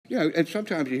You know, and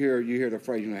sometimes you hear the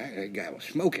phrase, you know, that guy was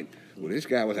smoking. Well, this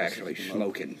guy was actually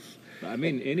smoking. I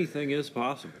mean, anything is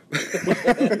possible.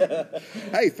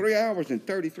 Hey, 3 hours and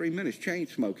 33 minutes chain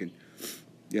smoking,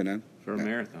 you know. For a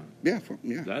marathon. Yeah,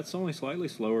 yeah. That's only slightly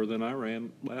slower than I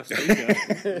ran last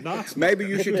week. Maybe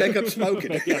you should take up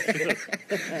smoking.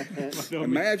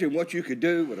 Imagine what you could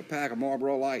do with a pack of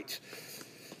Marlboro Lights.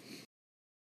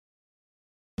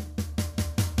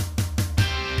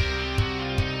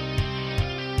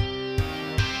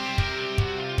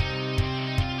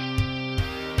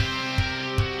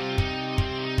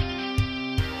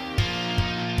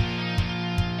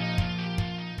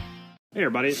 Hey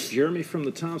everybody, it's Jeremy from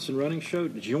the Thompson Running Show,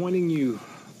 joining you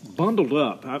bundled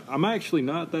up. I'm actually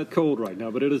not that cold right now,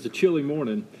 but it is a chilly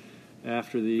morning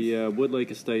after the Wood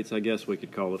Lake Estates, I guess we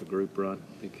could call it a group run,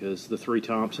 because the three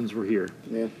Thompsons were here.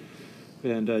 Yeah.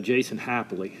 And Jason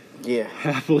happily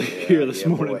here this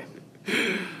morning. Boy.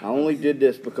 I only did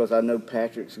this because I know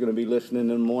Patrick's going to be listening in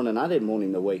the morning. I didn't want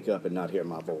him to wake up and not hear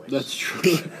my voice. That's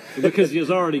true, because he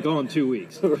has already gone 2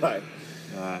 weeks. Right.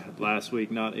 Last week,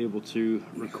 not able to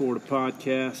record a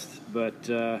podcast, but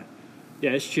yeah,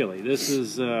 it's chilly. This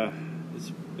is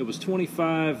it was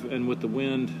 25, and with the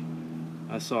wind,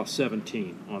 I saw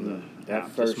 17 on the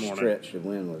app first this morning. Stretch, the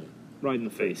wind was right in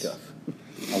the face. tough.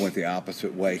 I went the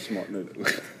opposite way. Smart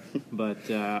move. But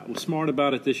we're smart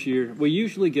about it this year. We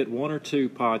usually get one or two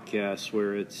podcasts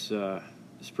where it's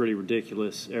pretty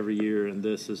ridiculous every year, and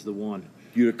this is the one.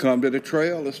 You'd have come to the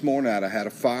trail this morning. I'd have had a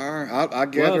fire. I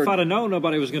gathered. Well, if I'd have known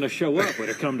nobody was going to show up, we'd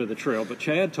have come to the trail. But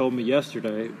Chad told me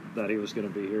yesterday that he was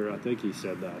going to be here. I think he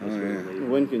said that.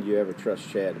 When can you ever trust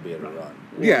Chad to be able to run?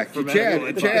 Yeah,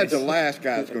 Chad's the last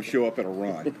guy that's going to show up at a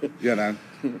run, you know.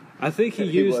 I think he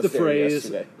used the phrase,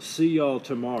 yesterday. See y'all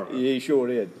tomorrow. Yeah, he sure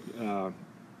did.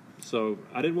 So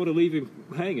I didn't want to leave him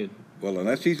hanging. Well,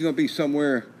 unless he's going to be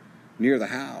somewhere near the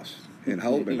house in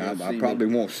Holden, I probably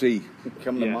won't see.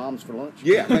 Come to Mom's for lunch?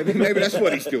 Yeah, maybe that's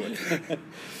what he's doing.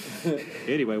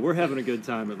 Anyway, we're having a good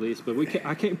time at least, but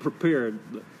I came prepared.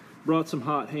 Brought some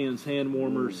hot hands, hand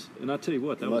warmers, and I tell you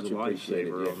what, that was a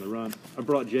lifesaver on the run. I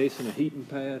brought Jason a heating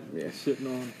pad sitting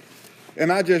on.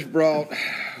 And I just brought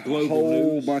Global a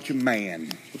whole news. Bunch of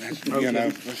man. Okay. You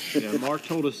know. Yeah, Mark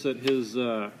told us that his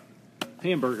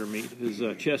hamburger meat, his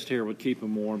chest hair would keep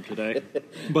him warm today,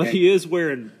 but he is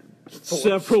wearing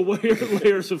several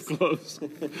layers of clothes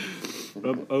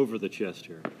over the chest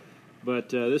hair. But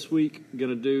this week, going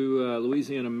to do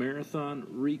Louisiana Marathon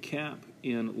recap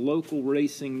in local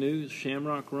racing news.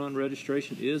 Shamrock Run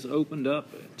registration is opened up.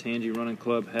 Tangy Running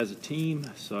Club has a team,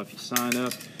 so if you sign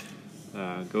up,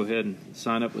 go ahead and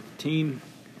sign up with the team.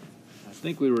 I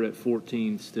think we were at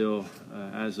 14 still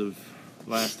as of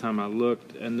last time I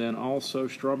looked. And then also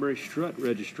Strawberry Strut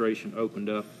registration opened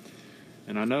up.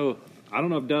 And I don't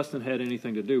know if Dustin had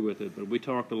anything to do with it, but we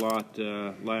talked a lot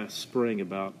last spring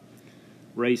about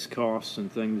race costs and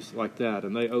things like that,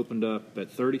 and they opened up at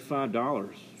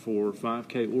 $35 for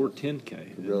 5K or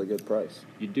 10K. A really good price.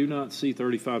 You do not see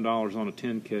 $35 on a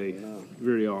 10K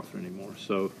very often anymore,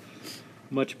 so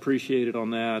much appreciated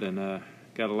on that, and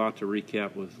got a lot to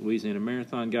recap with Louisiana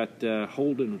Marathon. Got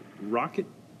Holden Rocket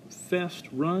Fest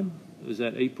run. Is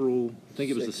that April? I think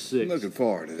it was the 6th. I'm looking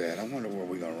forward to that. I wonder where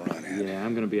we're going to run at. Yeah,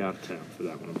 I'm going to be out of town for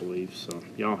that one, I believe. So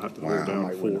y'all have to hold I down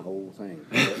might win the whole thing,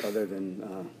 other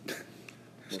than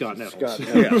Scott Nettles.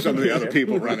 Yeah, some of the other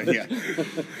people running. Yeah,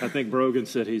 I think Brogan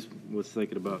said he was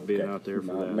thinking about being out there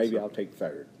for that. Maybe I'll take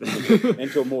third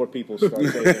until more people start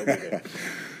saying they'll be there.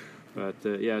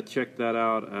 But yeah, check that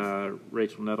out.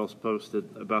 Rachel Nettles posted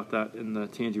about that in the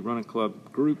Tangy Running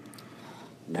Club group.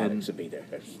 Maddox will be there.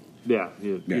 Yeah,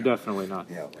 you're definitely not.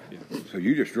 Yeah. So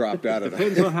you just dropped out of the...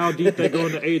 Depends on how deep they go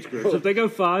into age groups. If they go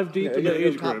 5 deep in the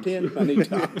age top groups. 10, I need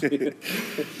top 10.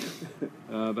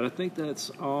 But I think that's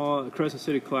all Crescent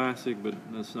City Classic, but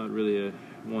that's not really a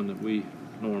one that we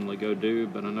normally go do.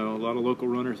 But I know a lot of local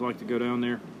runners like to go down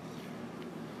there.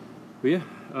 But yeah,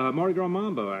 Mardi Gras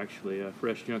Mambo, actually, a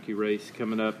fresh junkie race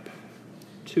coming up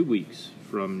 2 weeks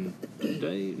from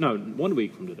today. No, 1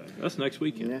 week from today. That's next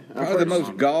weekend. Yeah, probably the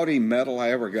most gaudy medal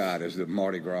I ever got is the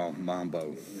Mardi Gras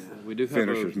Mambo. We do have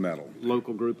finisher's medal.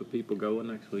 Local group of people going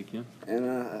next weekend. And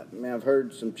I've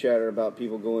heard some chatter about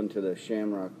people going to the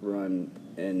Shamrock Run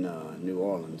in New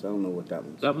Orleans. I don't know what that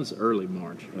one's. That one's early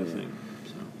March, I think.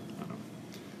 So, I don't know.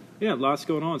 Yeah, lots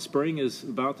going on. Spring is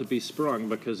about to be sprung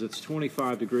because it's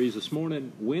 25 degrees this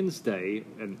morning. Wednesday,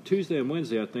 and Tuesday and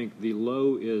Wednesday, I think the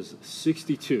low is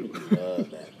 62.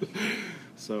 Love that.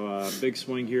 So, big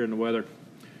swing here in the weather.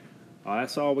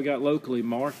 That's all we got locally.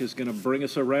 Mark is going to bring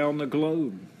us around the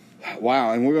globe.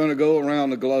 Wow, and we're going to go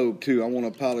around the globe, too. I want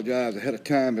to apologize ahead of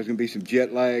time. There's going to be some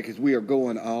jet lag because we are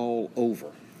going all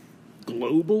over.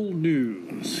 Global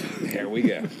news. There we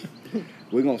go.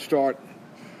 We're going to start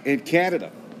in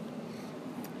Canada,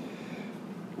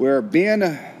 where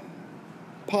Ben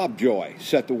Pobjoy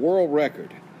set the world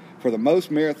record for the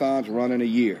most marathons run in a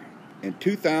year. In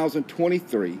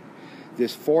 2023,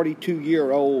 this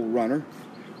 42-year-old runner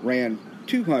ran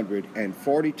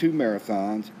 242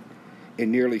 marathons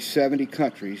in nearly 70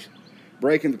 countries,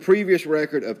 breaking the previous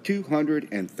record of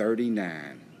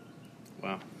 239.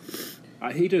 Wow.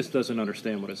 He just doesn't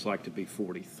understand what it's like to be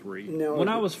 43. No, when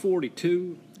I was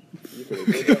 42... You could have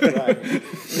did that right.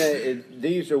 Now,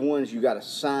 these are ones you got to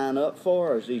sign up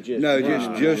for, or is he just... No,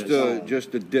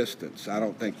 just the distance. I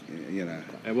don't think, you know.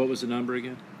 And what was the number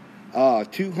again?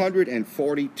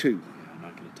 242. Yeah, I'm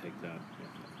not going to take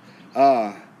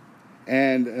that.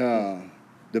 And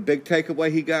the big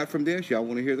takeaway he got from this, y'all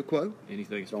want to hear the quote?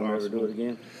 Anything's Don't possible. ever do it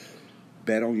again.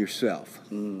 Bet on yourself.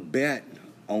 Bet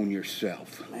on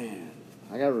yourself. Man,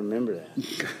 I got to remember that.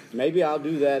 Maybe I'll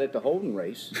do that at the Holden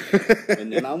race,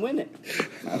 and then I'll win it.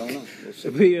 I don't know. We'll see.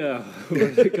 It'll be, what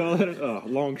do they call it?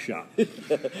 Long shot.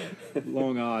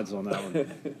 Long odds on that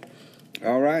one.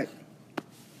 All right.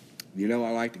 You know I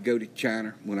like to go to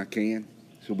China when I can,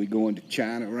 so we're going to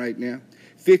China right now.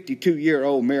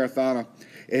 52-year-old marathoner,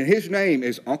 and his name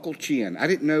is Uncle Chin. I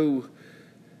didn't know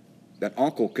that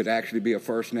Uncle could actually be a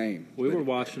first name. We were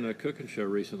watching a cooking show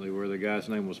recently where the guy's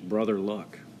name was Brother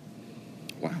Luck.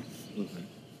 Wow.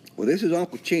 Well, this is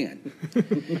Uncle Chin.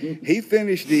 He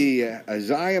finished the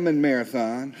Xiamen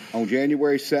Marathon on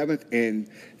January 7th in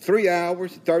 3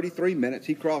 hours, 33 minutes.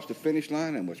 He crossed the finish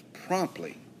line and was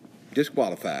promptly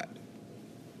disqualified.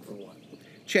 For what?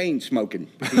 Chain smoking.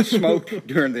 He smoked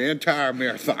during the entire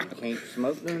marathon. Can't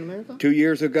smoke during the marathon? 2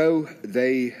 years ago,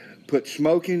 they put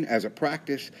smoking as a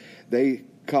practice they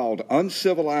called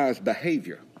uncivilized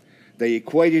behavior. They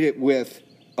equated it with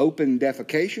open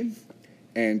defecation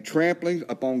and trampling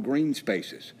upon green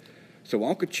spaces. So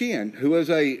Uncle Chin, who is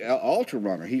a ultra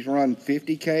runner, he's run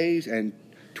 50 Ks and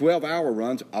 12-hour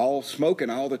runs, all smoking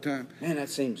all the time. Man, that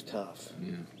seems tough.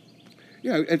 Yeah.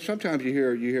 You know, and sometimes you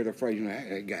hear the phrase, you know,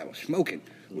 that guy was smoking.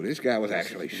 Well, this guy was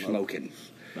actually smoking.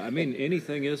 I mean,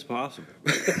 anything is possible.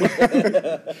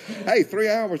 Hey, 3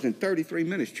 hours and 33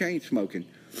 minutes chain smoking,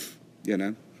 you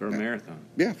know. For a marathon.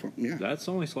 Yeah, yeah. That's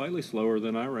only slightly slower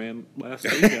than I ran last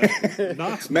week.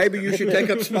 Not Maybe you should take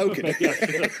up smoking.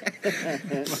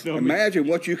 smoking. Imagine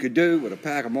what you could do with a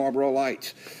pack of Marlboro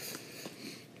Lights.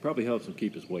 Probably helps him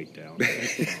keep his weight down.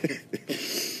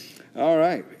 All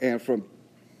right, and from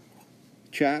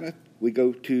China, we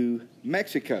go to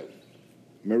Mexico,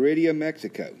 Merida,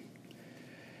 Mexico.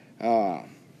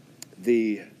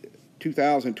 The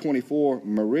 2024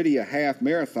 Merida Half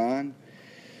Marathon,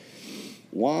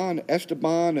 Juan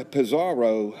Esteban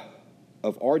Pizarro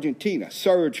of Argentina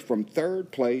surged from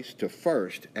third place to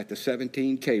first at the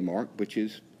 17K mark, which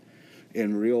is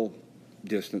in real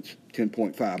distance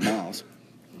 10.5 miles.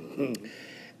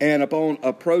 And upon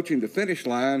approaching the finish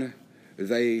line,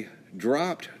 they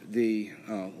dropped the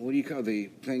what do you call the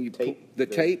thing you tape? pull, the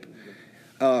tape.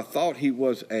 Thought he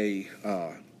was a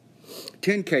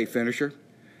 10K finisher,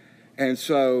 and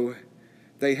so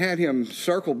they had him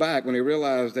circle back when they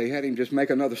realized they had him just make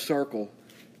another circle.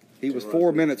 He was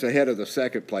 4 minutes ahead of the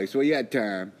second place, so he had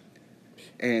time.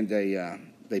 And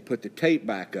they put the tape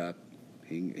back up.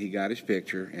 He got his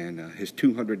picture and his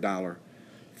 $200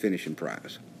 finishing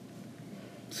prize.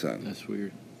 So That's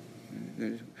weird.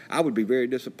 I would be very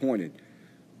disappointed,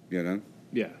 you know.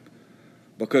 Yeah.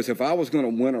 Because if I was going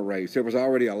to win a race, there was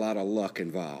already a lot of luck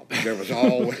involved. There was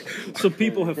always... Some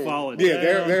people have fallen Yeah,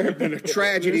 down. there have been a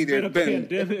tragedy. There's been a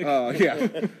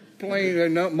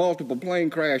pandemic. Multiple plane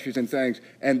crashes and things.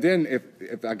 And then if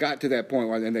I got to that point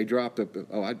where then they dropped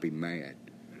I'd be mad.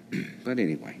 But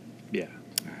anyway. Yeah.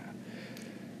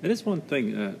 And it's one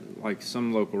thing, like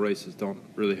some local races don't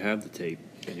really have the tape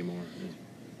anymore.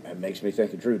 That makes me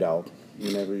think of Drew Dog.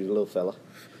 Whenever he was a little fella.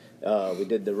 We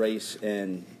did the race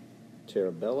in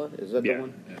Terabella, is that the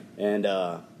one? Yeah. And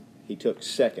he took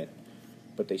second,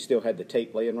 but they still had the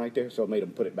tape laying right there, so I made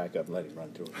him put it back up and let him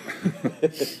run through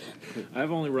it.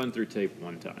 I've only run through tape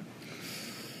one time,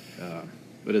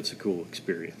 but it's a cool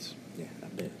experience. Yeah, I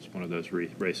bet. It's one of those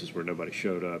races where nobody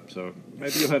showed up, so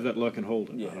maybe you'll have that luck and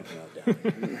hold it. Yeah, I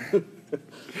don't know. no doubt.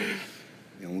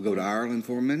 And we'll go to Ireland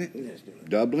for a minute. Let's do it.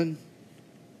 Dublin.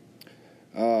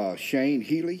 Shane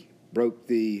Healy broke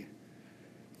the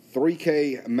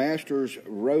 3K Masters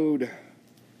Road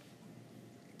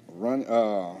run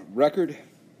record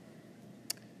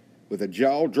with a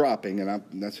jaw-dropping, and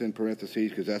that's in parentheses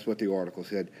because that's what the article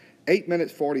said, 8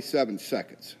 minutes, 47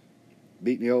 seconds.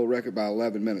 Beating the old record by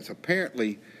 11 minutes.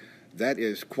 Apparently, that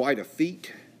is quite a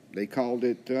feat. They called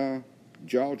it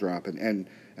jaw-dropping and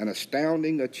an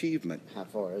astounding achievement. How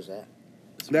far is that?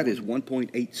 That is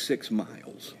 1.86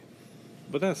 miles.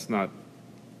 But that's not.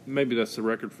 Maybe that's the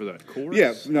record for that course.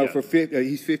 Yeah, no, for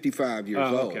he's 55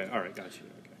 years old. Okay, all right, got you.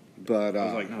 Okay. But I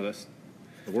was like, no, that's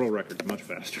the world record's much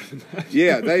faster than that.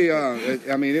 Yeah, they.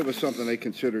 I mean, it was something they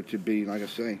considered to be, like I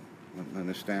say, an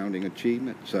astounding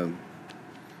achievement. So,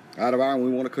 out of iron, we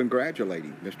want to congratulate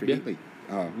him, Mr. Healy.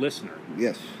 Listener.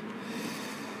 Yes.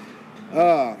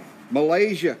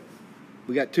 Malaysia.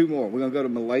 We got two more. We're going to go to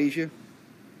Malaysia.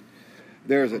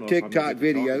 There's a TikTok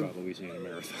video about Louisiana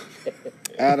Marathon.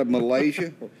 out of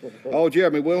Malaysia. Oh,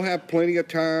 Jeremy, we'll have plenty of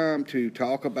time to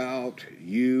talk about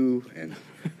you, and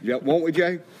won't we,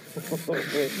 Jay?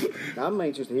 I'm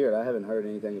anxious to hear it. I haven't heard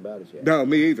anything about it yet. No,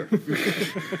 me either.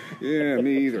 Yeah,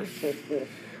 me either.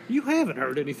 You haven't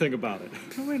heard anything about it.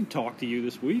 I didn't talk to you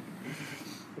this week.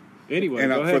 Anyway,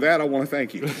 and go ahead. For that, I want to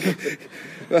thank you.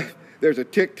 There's a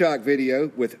TikTok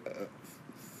video with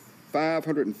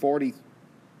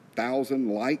 540,000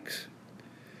 likes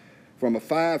from a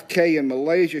 5K in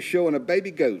Malaysia showing a baby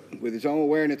goat with its own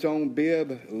wearing its own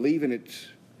bib, leaving its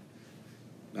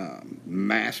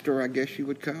master, I guess you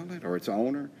would call it, or its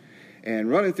owner, and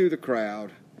running through the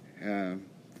crowd,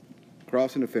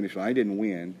 crossing the finish line. He didn't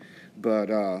win, but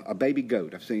a baby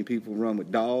goat. I've seen people run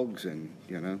with dogs and,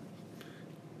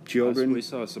 children. We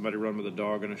saw somebody run with a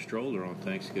dog and a stroller on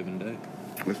Thanksgiving Day.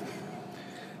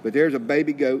 But there's a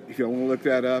baby goat, if you want to look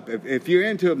that up. If you're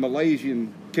into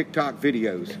Malaysian TikTok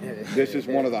videos, this is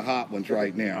one of the hot ones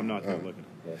right now. I'm not going to look at it.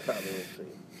 Yeah, probably will see.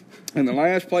 And the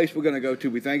last place we're going to go to,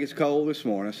 we think it's cold this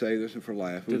morning. I say this for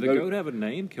laugh. Did the goat have a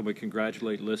name? Can we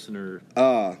congratulate listener?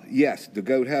 Yes, the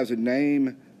goat has a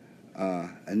name,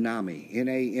 Anami,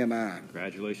 N-A-M-I.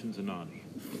 Congratulations, Anami.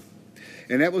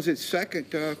 And that was its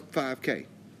second 5K.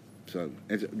 So,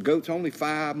 the goat's only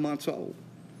 5 months old.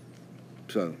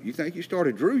 So, you think you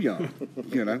started Drew young,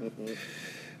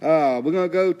 We're going to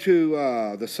go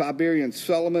to the Siberian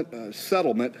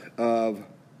settlement of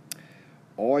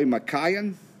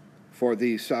Oymakayan for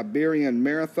the Siberian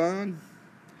Marathon.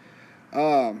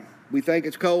 We think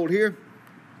it's cold here.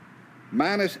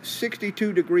 Minus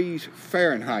 62 degrees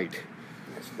Fahrenheit.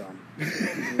 That's dumb.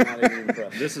 Not even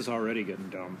impressed. This is already getting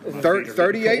dumb.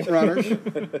 38 runners.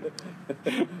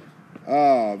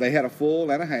 They had a full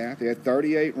and a half. They had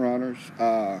 38 runners.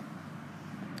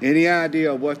 Any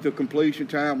idea what the completion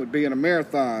time would be in a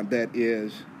marathon that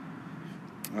is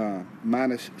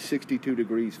minus 62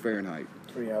 degrees Fahrenheit?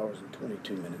 3 hours and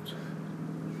 22 minutes.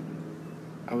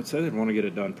 I would say they'd want to get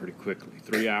it done pretty quickly.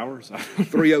 3 hours?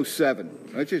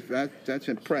 3:07. That's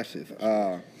impressive.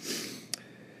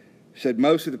 Said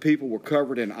most of the people were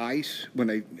covered in ice when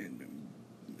they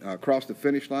crossed the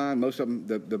finish line. Most of them,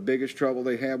 the biggest trouble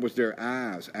they had was their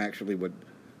eyes actually would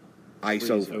ice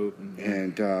over. Open, yeah.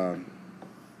 And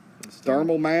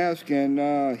thermal mask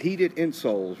and heated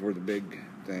insoles were the big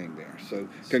thing there. So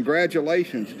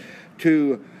congratulations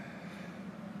to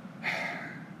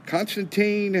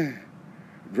Konstantin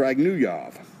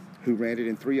Dragnuyov, who ran it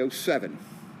in 3:07.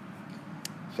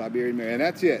 Siberian Marathon. And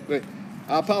that's it. But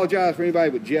I apologize for anybody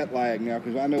with jet lag now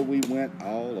because I know we went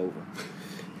all over.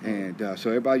 And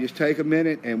so everybody just take a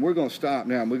minute, and we're going to stop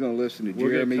now, and we're going to listen to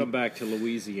Jeremy. We're going to come back to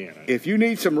Louisiana. If you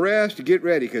need some rest, get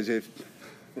ready, because if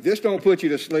this don't put you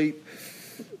to sleep,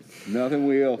 nothing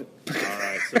will. All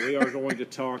right, so we are going to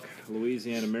talk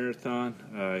Louisiana Marathon.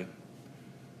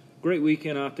 Great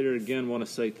weekend out there. Again, want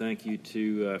to say thank you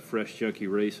to Fresh Junkie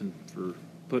Racing for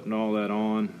putting all that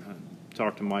on. I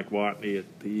talked to Mike Watley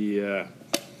at the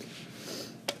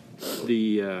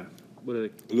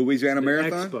Louisiana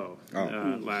Marathon Expo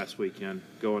last weekend,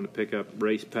 going to pick up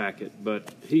race packet.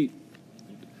 But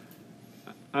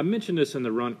I mentioned this in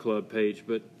the Run Club page,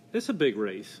 but it's a big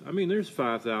race. I mean, there's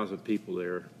 5,000 people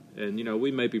there, and we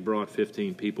maybe brought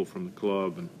 15 people from the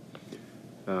club.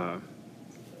 And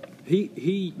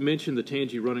he mentioned the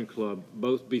Tangi Running Club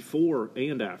both before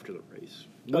and after the race.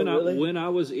 When I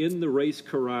was in the race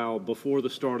corral before the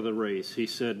start of the race, he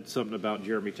said something about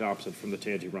Jeremy Thompson from the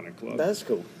Tangi Running Club. That's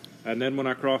cool. And then when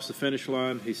I crossed the finish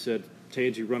line, he said,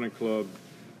 Tangi Running Club,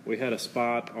 we had a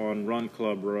spot on Run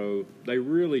Club Road. They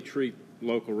really treat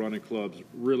local running clubs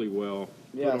really well.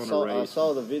 Yeah, I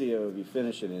saw the video of you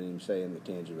finishing and him saying the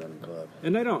Tangi Running Club.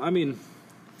 And they don't,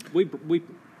 we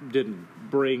didn't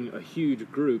bring a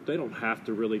huge group. They don't have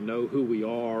to really know who we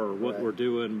are or what we're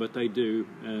doing, but they do.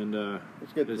 And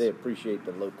it's good that they appreciate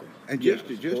the local. And just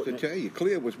to tell you,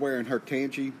 Clea was wearing her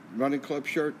Tangi Running Club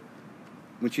shirt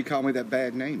when she called me that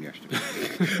bad name yesterday.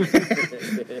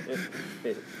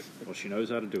 Well, she knows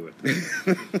how to do it.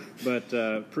 But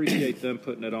appreciate them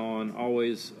putting it on.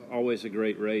 Always a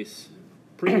great race.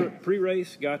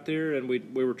 Pre-race, got there, and we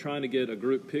were trying to get a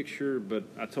group picture, but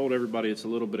I told everybody it's a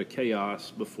little bit of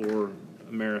chaos before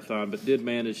a marathon, but did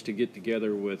manage to get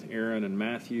together with Aaron and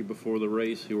Matthew before the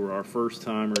race, who were our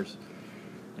first-timers.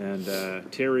 And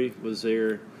Terry was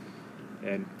there,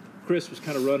 and Chris was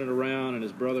kind of running around, and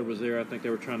his brother was there. I think they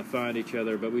were trying to find each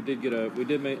other, but we did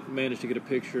manage to get a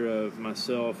picture of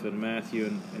myself and Matthew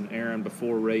and Aaron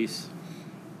before race.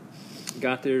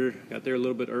 Got there a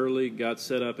little bit early. Got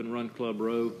set up in Run Club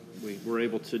Row. We were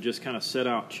able to just kind of set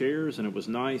out chairs, and it was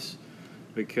nice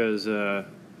because I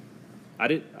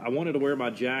wanted to wear my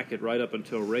jacket right up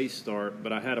until race start,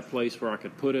 but I had a place where I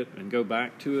could put it and go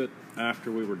back to it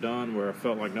after we were done, where I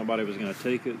felt like nobody was going to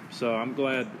take it. So I'm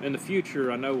glad. In the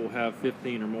future, I know we'll have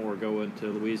 15 or more go into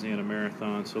Louisiana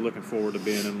Marathon, so looking forward to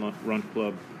being in Run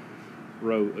Club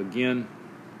Row again.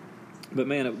 But,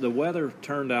 man, the weather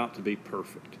turned out to be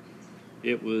perfect.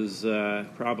 It was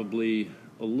probably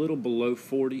a little below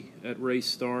 40 at race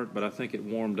start, but I think it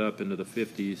warmed up into the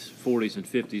 40s and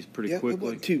 50s pretty quickly. It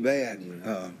wasn't too bad.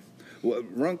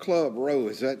 Run Club Row,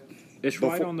 is that? It's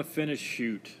right on the finish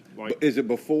chute. Is it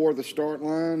before the start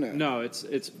line? No,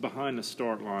 it's behind the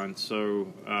start line, so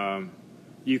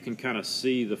you can kind of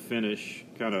see the finish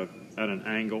kind of at an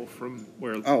angle from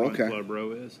where Run Club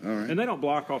Row is. All right. And they don't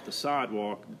block off the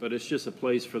sidewalk, but it's just a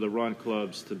place for the run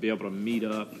clubs to be able to meet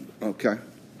up. Okay.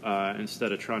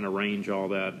 Instead of trying to arrange all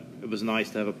that. It was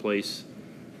nice to have a place.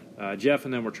 Jeff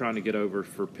and them were trying to get over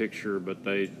for a picture, but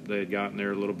they had gotten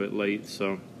there a little bit late,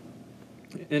 so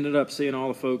ended up seeing all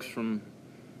the folks from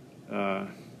I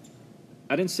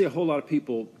didn't see a whole lot of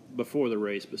people before the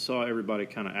race, but saw everybody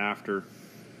kind of after.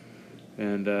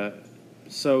 And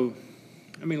so,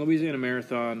 I mean, Louisiana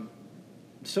Marathon,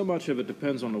 so much of it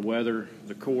depends on the weather,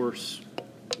 the course,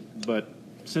 but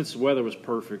since the weather was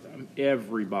perfect,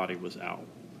 everybody was out.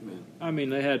 I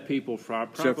mean, they had people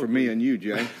except for me and you,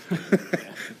 Jay.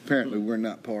 Apparently, we're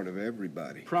not part of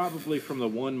everybody. Probably from the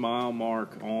 1 mile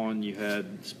mark on, you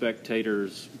had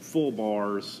spectators, full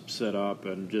bars set up,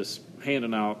 and just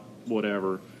handing out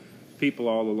whatever. People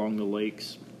all along the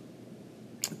lakes.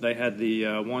 They had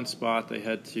the one spot they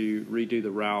had to redo the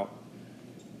route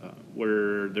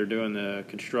where they're doing the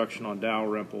construction on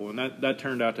Dalrymple, and that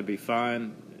turned out to be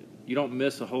fine. You don't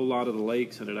miss a whole lot of the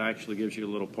lakes, and it actually gives you a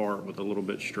little part with a little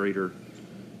bit straighter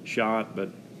shot. But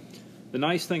the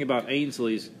nice thing about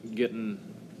Ainsley's getting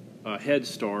a head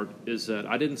start is that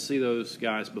I didn't see those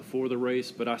guys before the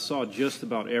race, but I saw just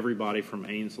about everybody from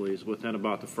Ainsley's within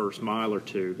about the first mile or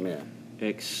two,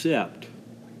 except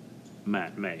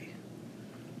Matt May.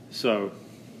 So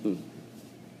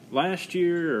last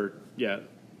year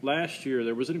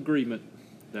there was an agreement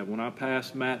that when I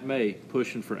passed Matt May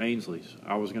pushing for Ainsley's,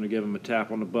 I was going to give him a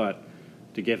tap on the butt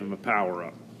to give him a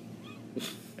power-up.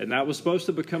 And that was supposed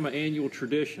to become an annual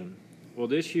tradition. Well,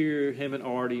 this year, him and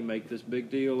Artie make this big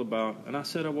deal about, and I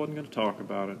said I wasn't going to talk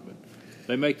about it, but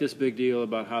they make this big deal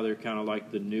about how they're kind of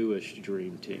like the newest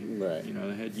dream team. Right. You know,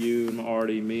 they had you and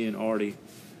Artie, me and Artie.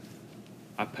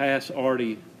 I passed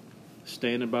Artie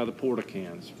standing by the porta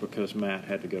cans because Matt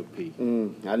had to go pee.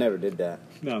 I never did that.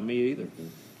 No, me either.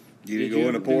 You didn't go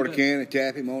in a porta can and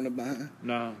tap him on the behind?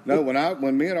 No. No,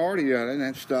 when me and Artie, I didn't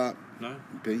have to stop. No,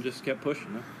 pee. Just kept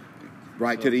pushing. No.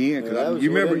 Right to the end. Cause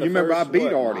you remember I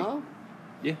beat Artie. Mile?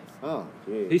 Yeah. Oh,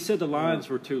 geez. He said the lines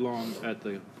were too long at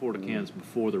the porta cans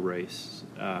before the race.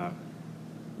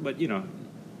 But, you know,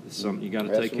 it's something you got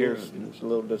to take care of. You know? It's a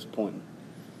little disappointing.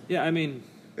 Yeah, I mean,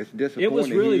 it's disappointing. it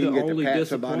was really the only on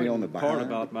disappointing the part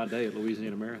about my day at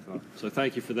Louisiana Marathon. So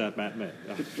thank you for that, Matt May.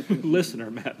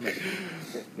 Listener, Matt May.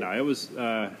 No, it was,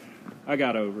 I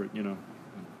got over it, you know.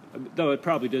 Though it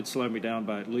probably did slow me down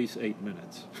by at least 8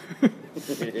 minutes.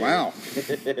 Wow.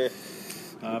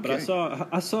 But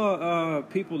I saw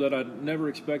people that I never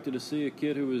expected to see. A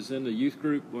kid who was in the youth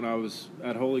group when I was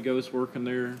at Holy Ghost working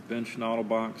there, Ben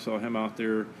Schnaudelbach, saw him out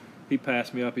there. He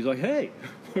passed me up. He's like, hey,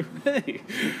 hey.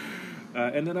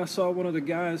 And then I saw one of the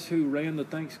guys who ran the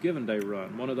Thanksgiving Day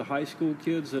run, one of the high school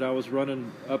kids that I was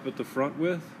running up at the front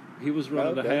with. He was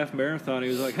running the half marathon. He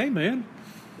was like, hey, man,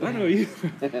 I know you.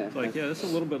 It's like, yeah, that's a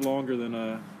little bit longer than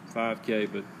a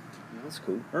 5K, but That's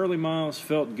cool. Early miles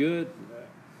felt good.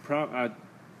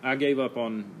 I gave up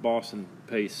on Boston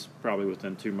pace probably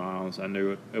within 2 miles. I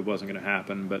knew it wasn't going to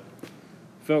happen, but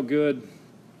felt good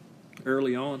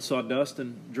early on. Saw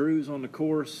Dustin Drews on the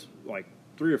course like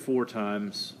 3 or 4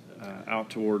 times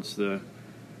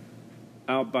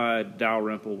out by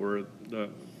Dalrymple where the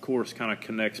course kind of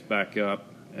connects back up.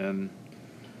 And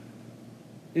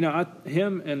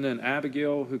Him and then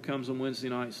Abigail, who comes on Wednesday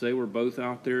nights, they were both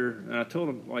out there. And I told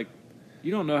them, like,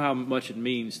 you don't know how much it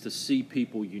means to see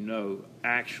people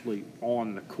actually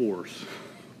on the course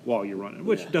while you're running,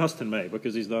 which Dustin may,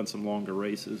 because he's done some longer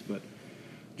races. But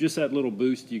just that little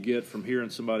boost you get from hearing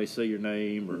somebody say your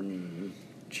name or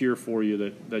cheer for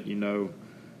you that you know.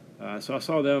 So I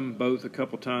saw them both a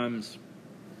couple times.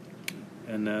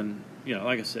 And then,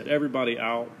 like I said, everybody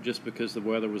out just because the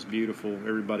weather was beautiful,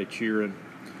 everybody cheering.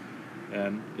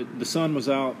 And the sun was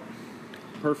out,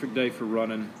 perfect day for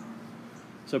running.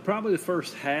 So probably the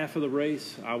first half of the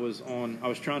race, I was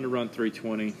trying to run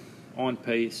 3:20, on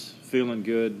pace, feeling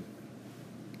good.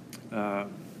 At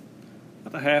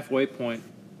the halfway point,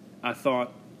 I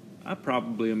thought, I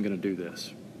probably am going to do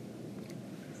this.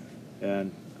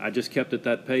 And I just kept at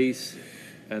that pace,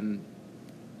 and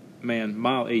man,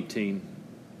 mile 18,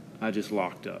 I just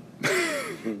locked up.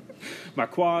 My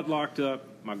quad locked up,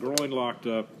 my groin locked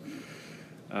up,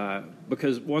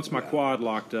 because once my quad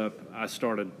locked up, I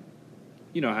started,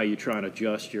 how you try and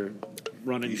adjust your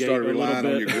running gait a little bit. You started relying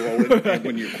on your groin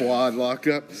when your quad locked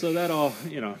up? So that all,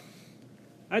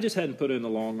 I just hadn't put in the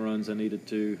long runs I needed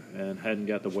to and hadn't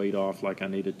got the weight off like I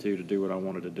needed to do what I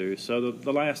wanted to do. So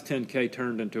the last 10K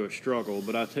turned into a struggle,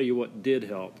 but I'll tell you what did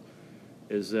help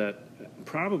is that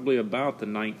probably about the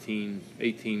 19,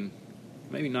 18,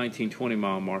 maybe 19, 20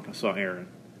 mile mark, I saw Aaron,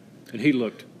 and he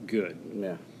looked good.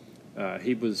 Yeah. I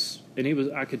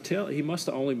could tell he must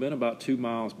have only been about 2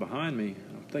 miles behind me.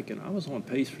 I'm thinking I was on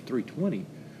pace for 3:20.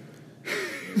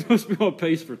 Must be on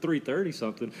pace for 3:30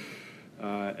 something.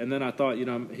 And then I thought,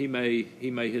 he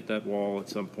may hit that wall at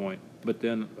some point. But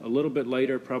then a little bit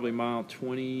later, probably mile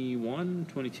 21,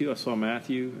 22, I saw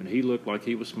Matthew, and he looked like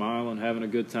he was smiling, having a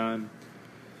good time.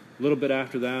 A little bit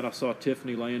after that, I saw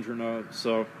Tiffany Landreneau.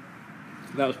 So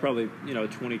that was probably,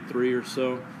 23 or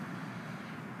so.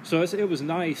 So it was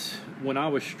nice when I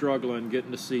was struggling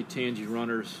getting to see Tangy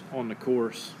runners on the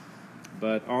course.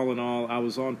 But all in all, I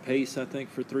was on pace, I think,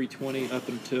 for 3:20 up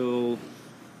until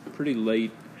pretty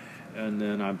late. And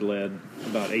then I bled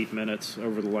about 8 minutes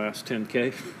over the last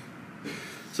 10K.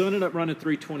 So I ended up running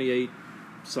 3:28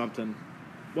 something.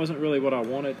 Wasn't really what I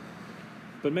wanted.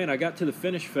 But, man, I got to the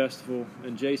finish festival,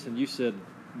 and, Jason, you said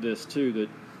this too, that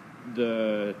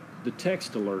the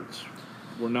text alerts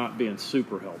were not being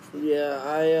super helpful.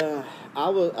 Yeah, I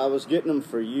was getting them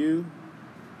for you,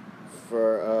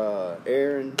 for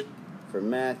Aaron, for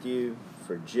Matthew,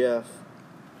 for Jeff,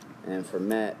 and for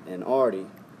Matt and Artie.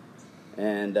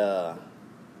 And I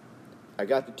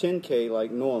got the 10K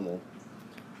like normal,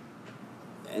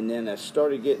 and then I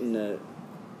started getting the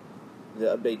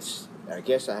updates. I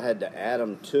guess I had to add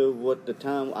them to what the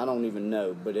time, I don't even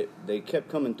know, but they kept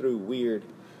coming through weird.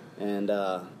 And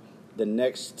the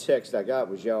next text I got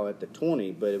was y'all at the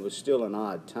 20, but it was still an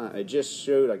odd time. It just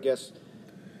showed, I guess,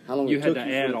 how long you it took had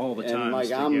to add all the times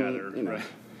together. Right.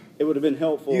 It would have been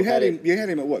helpful. You had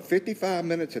him at what, 55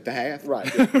 minutes at the half?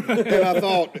 Right. And I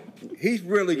thought, he's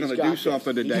really going to do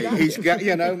something today. He's got,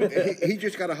 he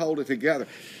just got to hold it together.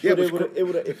 Yeah, it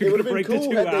would have been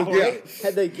cool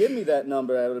had they given me that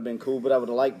number. That would have been cool. But I would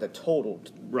have liked the total.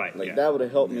 Right. That would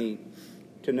have helped me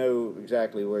to know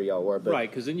exactly where y'all were. But, right,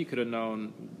 because then you could have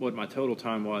known what my total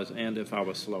time was and if I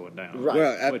was slowing down. Right.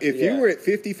 Well, if you were at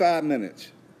 55 minutes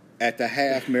at the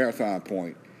half marathon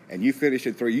point, and you finished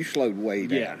at 3, you slowed way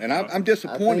down. Yeah. And I'm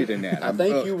disappointed in that. I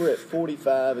think you were at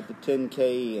 45 at the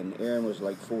 10K, and Aaron was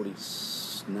like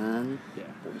 49,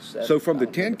 47. So from the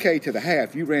 10K to the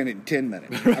half, you ran it in 10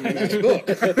 minutes. I mean, that's good.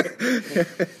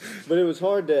 But it was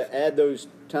hard to add those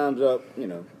times up,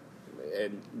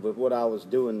 and with what I was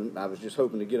doing, I was just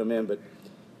hoping to get them in. But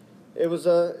it was,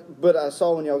 but I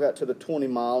saw when y'all got to the 20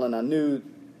 mile, and I knew,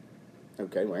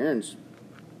 okay, well, Aaron's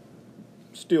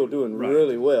still doing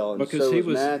really well, and because so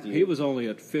was Matthew. He was only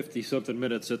at 50-something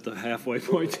minutes at the halfway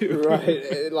point too. Right,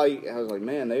 I was like,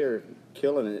 man, they are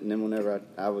killing it. And then whenever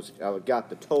I got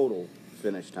the total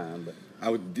finish time, but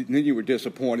then you were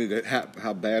disappointed at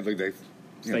how badly they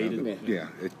faded. Yeah.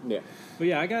 But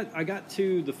yeah, I got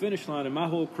to the finish line, and my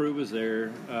whole crew was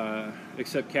there,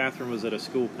 except Catherine was at a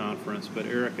school conference. But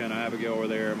Erica and Abigail were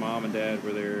there, Mom and Dad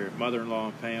were there, Mother-in-law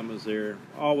and Pam was there,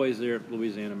 always there at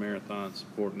Louisiana Marathon,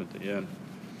 supporting at the end.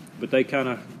 But they kind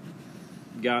of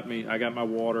got me. I got my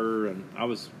water, and I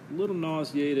was a little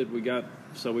nauseated.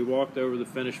 So we walked over to the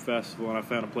finish festival, and I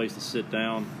found a place to sit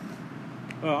down.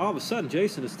 All of a sudden,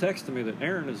 Jason is texting me that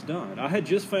Aaron is done. I had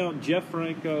just found Jeff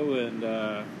Franco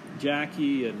and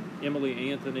Jackie and Emily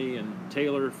Anthony and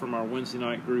Taylor from our Wednesday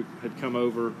night group had come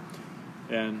over,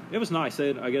 and it was nice.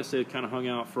 I guess they had kind of hung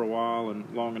out for a while and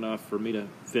long enough for me to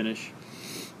finish.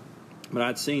 But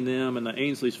I'd seen them, and the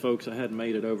Ainsley's folks I hadn't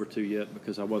made it over to yet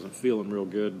because I wasn't feeling real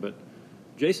good. But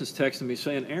Jason's texting me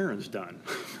saying Aaron's done.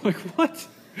 I'm like, what?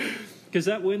 Because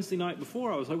that Wednesday night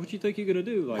before, I was like, what you think you're going to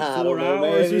do? Like 4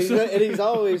 hours or something? And he's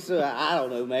always, I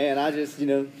don't know, man. I just,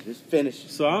 just finish.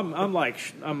 So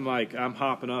I'm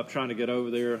hopping up, trying to get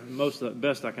over there. Most of the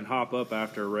best I can hop up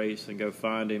after a race and go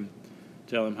find him,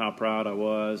 tell him how proud I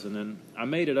was. And then I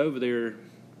made it over there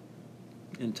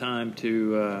in time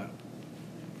to,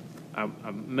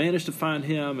 I managed to find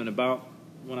him, and about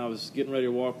when I was getting ready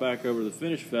to walk back over to the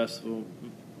finish festival,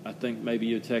 I think maybe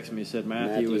you texted me and said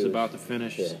Matthew was about to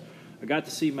finish. Yeah. I got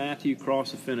to see Matthew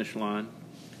cross the finish line,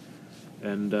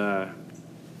 and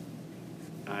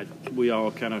we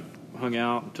all kind of hung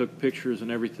out and took pictures and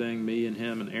everything, me and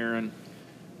him and Aaron.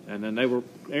 And then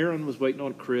Aaron was waiting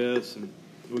on Chris, and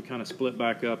we kind of split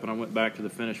back up, and I went back to the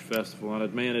finish festival. And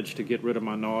I'd managed to get rid of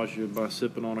my nausea by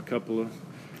sipping on a couple of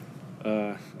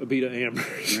Abita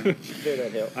Ambers. Sure,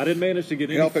 that helped. I didn't manage to get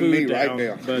any Helping food me down,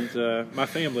 right now. but my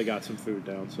family got some food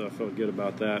down, so I felt good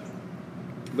about that.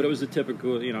 But it was a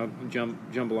typical,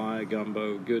 jambalaya,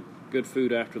 gumbo, good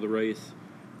food after the race.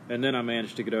 And then I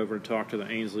managed to get over and talk to the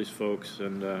Ainsley's folks,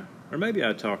 and or maybe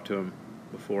I talked to them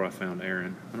before I found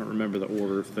Aaron. I don't remember the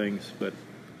order of things, but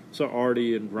saw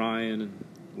Artie and Ryan and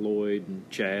Lloyd and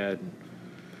Chad. And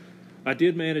I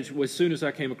did manage, as soon as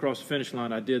I came across the finish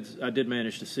line, I did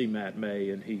manage to see Matt May,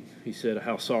 and he said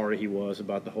how sorry he was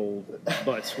about the whole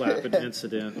butt slapping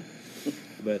incident.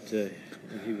 But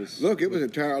he was... Look, it was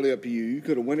entirely up to you. You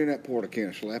could have went in that porta can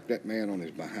and slapped that man on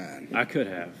his behind. I could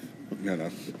have.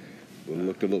 It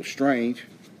looked a little strange,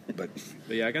 but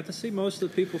yeah, I got to see most of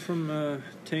the people from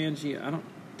Tangi. I don't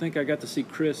think I got to see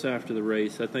Chris after the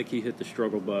race. I think he hit the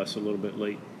struggle bus a little bit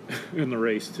late in the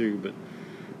race, too.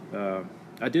 But...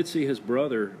 I did see his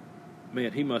brother.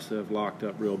 Man, he must have locked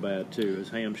up real bad, too, his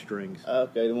hamstrings.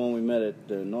 Okay, the one we met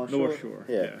at North Shore? North Shore,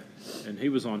 yeah. And he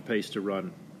was on pace to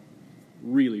run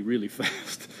really, really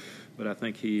fast. But I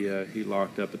think he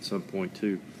locked up at some point,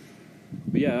 too.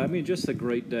 But, yeah, I mean, just a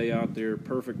great day out there.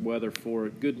 Perfect weather for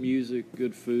it. Good music,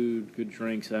 good food, good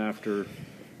drinks after.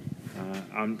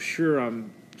 I'm sure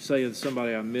I'm saying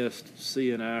somebody I missed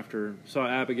seeing after. Saw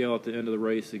Abigail at the end of the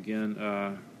race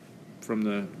again. From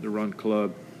the run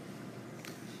club.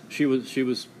 Her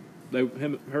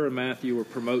and Matthew were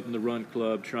promoting the run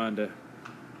club, trying to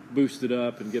boost it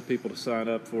up and get people to sign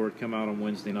up for it, come out on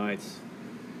Wednesday nights.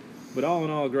 But all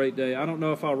in all, a great day. I don't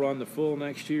know if I'll run the full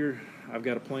next year. I've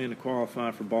got a plan to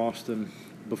qualify for Boston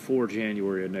before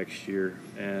January of next year,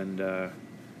 and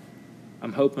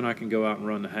I'm hoping I can go out and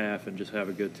run the half and just have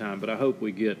a good time. But I hope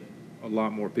we get a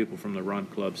lot more people from the run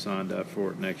club signed up for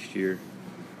it next year.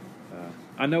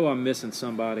 I know I'm missing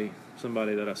somebody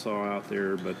that I saw out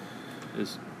there, but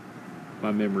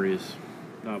my memory is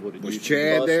not what it used to be.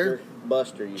 Was Chad there?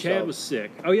 Buster, Chad was sick.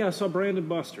 Oh, yeah, I saw Brandon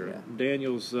Buster. Yeah.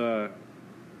 Daniel's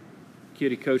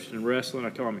kid he coached in wrestling.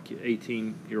 I call him an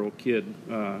 18-year-old kid.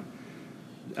 I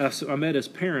met his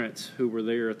parents who were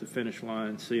there at the finish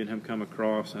line, seeing him come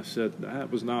across. I said,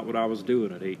 that was not what I was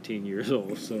doing at 18 years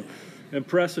old. So,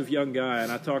 impressive young guy.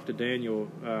 And I talked to Daniel,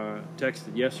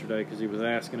 texted yesterday because he was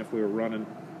asking if we were running.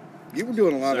 You were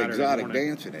doing a lot Saturday of exotic morning.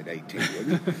 dancing at 18,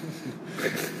 wasn't you?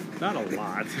 Not a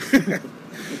lot.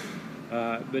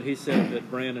 But he said that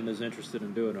Brandon is interested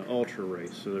in doing an ultra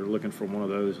race, so they're looking for one of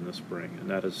those in the spring. And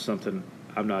that is something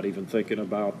I'm not even thinking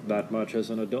about that much as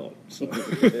an adult. So.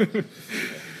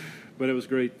 But it was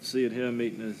great seeing him,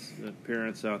 meeting his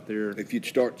parents out there. If you'd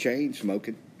start chain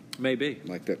smoking. Maybe.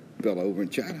 Like that fellow over in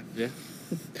China. Yeah.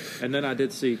 And then I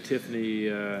did see Tiffany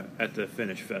at the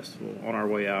Finish Festival. On our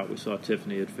way out, we saw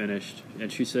Tiffany had finished,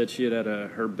 and she said she had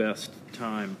her best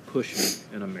time pushing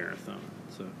in a marathon.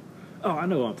 So, I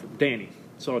know I'm from Danny.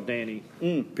 Saw Danny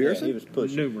Pearson? Yeah, he was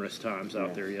pushing numerous times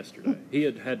out there yesterday. He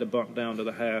had to bump down to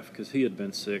the half because he had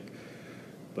been sick.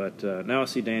 But now I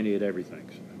see Danny at everything.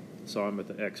 So, saw him at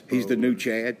the expo. He's the new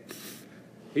Chad.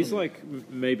 He's like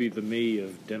maybe the me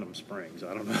of Denham Springs.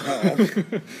 I don't know.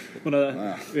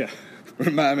 Wow. Yeah.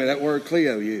 Remind me of that word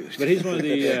Cleo used. But he's one of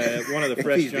the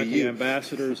Fresh He's the Junkie youth.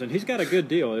 ambassadors, and he's got a good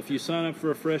deal. If you sign up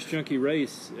for a Fresh Junkie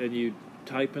race and you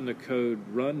type in the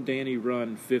code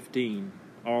RUN15,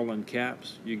 all in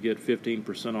caps, you get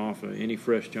 15% off of any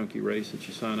Fresh Junkie race that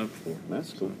you sign up for.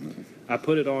 That's cool. I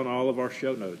put it on all of our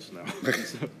show notes now.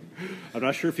 So, I'm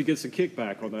not sure if he gets a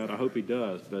kickback on that. I hope he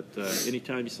does. But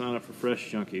anytime you sign up for Fresh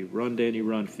Junkie,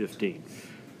 RUN15.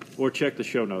 Or check the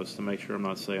show notes to make sure I'm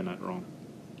not saying that wrong.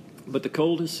 But the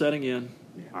cold is setting in.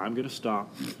 I'm going to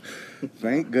stop.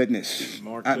 Thank goodness.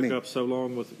 Mark took up so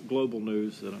long with global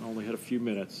news that I only had a few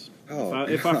minutes. Oh,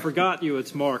 If I forgot you,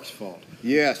 it's Mark's fault.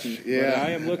 yes, yeah.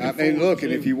 I am looking mean, forward look,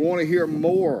 and to- if you want to hear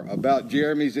more about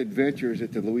Jeremy's adventures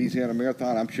at the Louisiana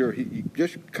Marathon, I'm sure you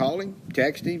just call him,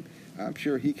 text him. I'm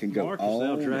sure he can go Mark is on.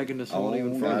 now dragging us on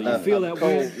even on. further. You feel that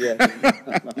cold? wind? Yeah.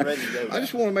 I'm ready to go. I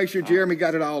just want to make sure Jeremy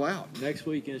got it all out. Next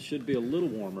weekend should be a little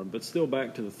warmer, but still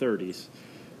back to the 30s.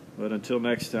 But until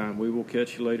next time, we will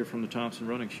catch you later from the Thompson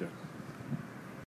Running Show.